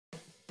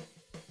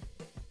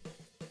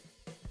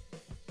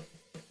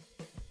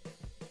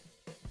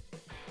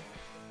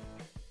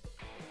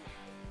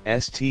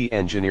ST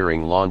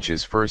Engineering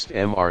launches first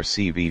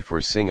MRCV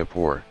for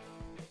Singapore.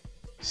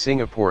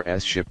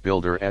 Singapore's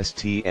shipbuilder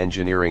ST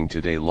Engineering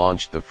today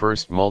launched the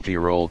first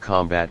multi-role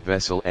combat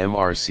vessel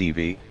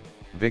MRCV,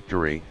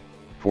 Victory,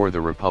 for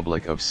the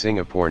Republic of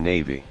Singapore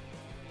Navy.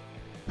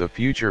 The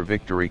future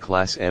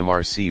Victory-class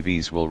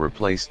MRCVs will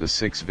replace the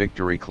 6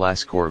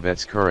 Victory-class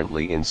corvettes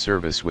currently in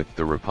service with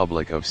the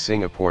Republic of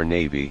Singapore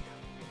Navy,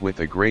 with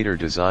a greater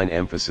design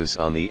emphasis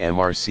on the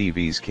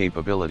MRCV's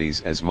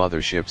capabilities as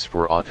motherships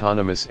for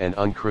autonomous and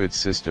uncrewed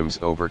systems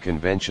over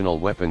conventional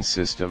weapons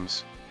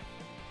systems.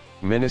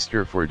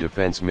 Minister for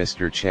Defence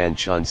Mr. Chan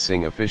Chun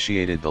Sing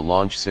officiated the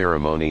launch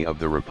ceremony of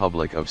the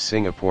Republic of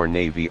Singapore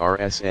Navy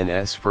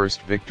RSN's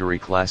first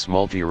Victory-class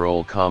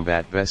multi-role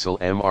combat vessel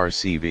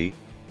MRCV,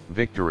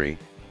 Victory,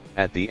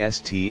 at the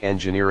ST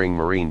Engineering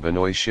Marine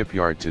Benoi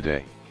shipyard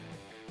today.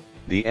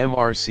 The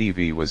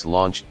MRCV was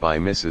launched by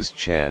Mrs.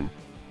 Chan,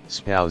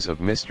 spouse of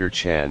Mr.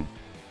 Chan,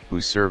 who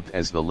served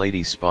as the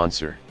lady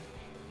sponsor.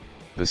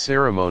 The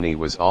ceremony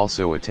was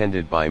also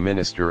attended by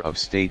Minister of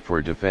State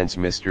for Defense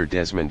Mr.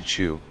 Desmond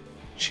Chu,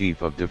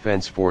 Chief of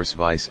Defense Force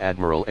Vice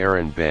Admiral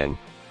Aaron Beng,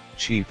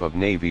 Chief of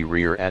Navy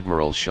Rear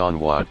Admiral Sean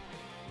Watt,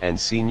 and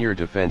senior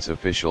defense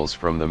officials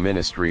from the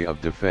Ministry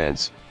of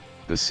Defense,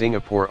 the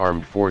Singapore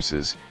Armed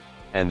Forces,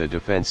 and the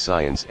Defense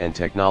Science and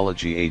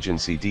Technology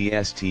Agency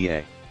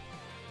DSTA.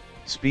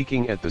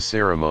 Speaking at the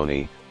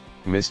ceremony,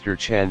 Mr.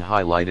 Chan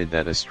highlighted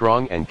that a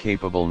strong and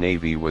capable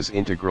Navy was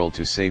integral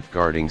to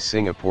safeguarding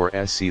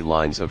Singapore's sea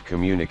lines of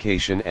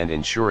communication and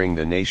ensuring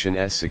the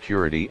nation's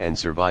security and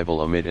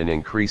survival amid an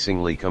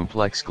increasingly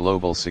complex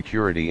global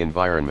security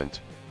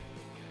environment.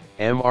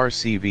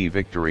 MRCV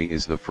Victory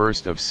is the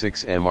first of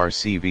 6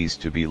 MRCVs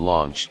to be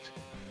launched.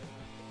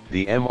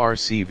 The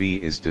MRCV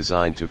is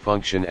designed to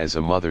function as a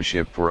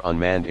mothership for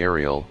unmanned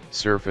aerial,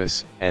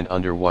 surface, and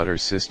underwater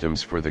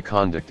systems for the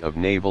conduct of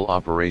naval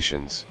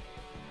operations.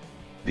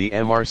 The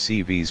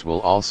MRCVs will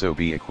also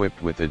be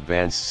equipped with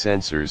advanced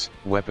sensors,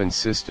 weapon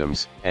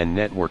systems, and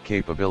network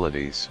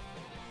capabilities.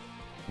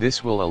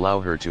 This will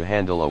allow her to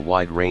handle a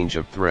wide range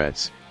of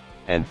threats,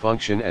 and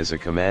function as a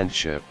command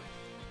ship.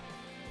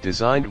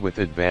 Designed with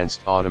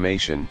advanced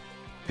automation,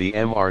 the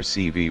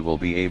MRCV will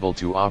be able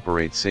to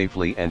operate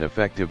safely and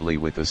effectively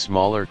with a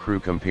smaller crew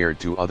compared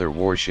to other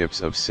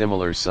warships of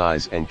similar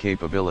size and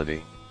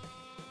capability.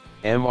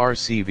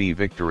 MRCV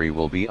Victory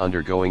will be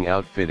undergoing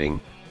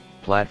outfitting,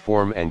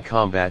 platform and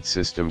combat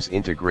systems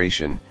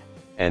integration,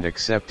 and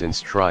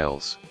acceptance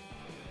trials.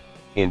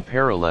 In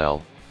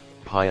parallel,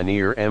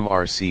 Pioneer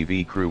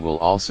MRCV crew will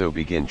also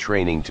begin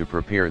training to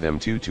prepare them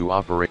to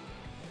operate